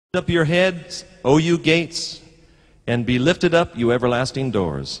Up your heads, O you gates, and be lifted up, you everlasting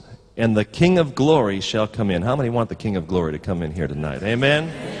doors, and the King of glory shall come in. How many want the King of glory to come in here tonight?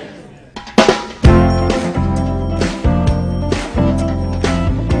 Amen?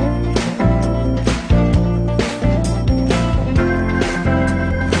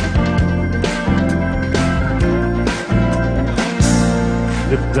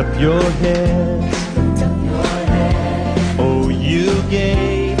 Lift up your heads, O you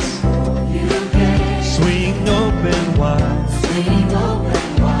gates. Swing open wide,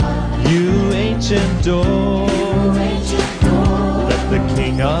 you ancient door. Let the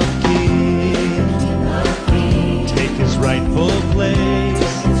King of Kings take his rightful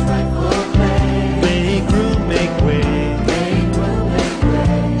place. Make room, make way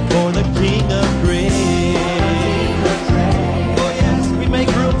for the King of grace. Oh yes, we make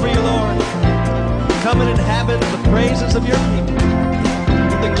room for you, Lord. Come and inhabit the praises of your people.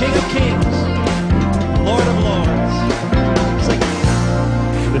 The King of Kings, Lord of Lords. Sing.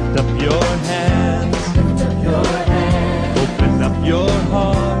 Lift up your hands. Open up your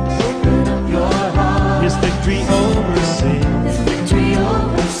hearts. His victory over sin.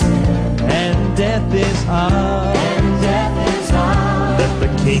 And death is ours. Let the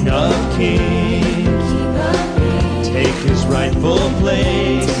King of Kings take his rightful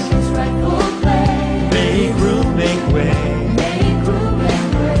place. Make room, make way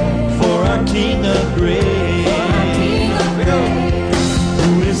for our King of grace.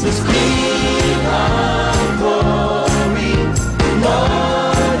 Who is this King of glory,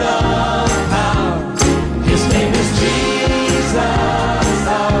 Lord of power? His name is Jesus,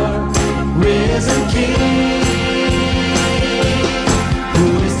 our risen King. Who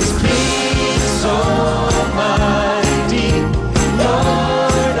is this King so mighty,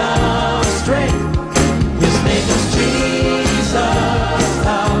 Lord of strength? His name is Jesus,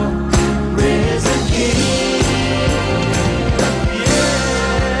 our risen King.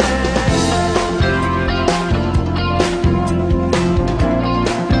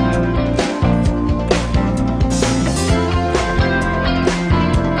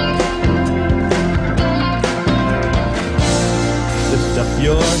 Lift up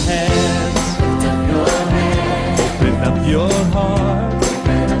your hands, open up your heart.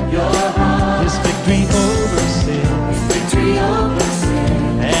 His victory over sin,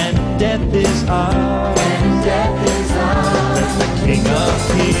 and death is ours. Let the King of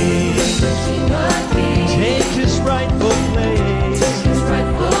Kings take his rightful place.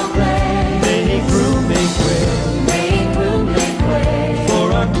 Make room, make way for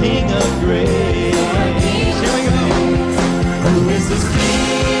our King of grace. Here we go. Who is this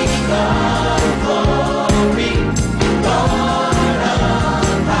King of glory, Lord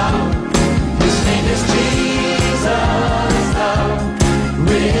of power? His name is Jesus, our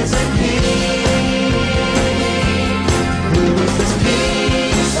risen King.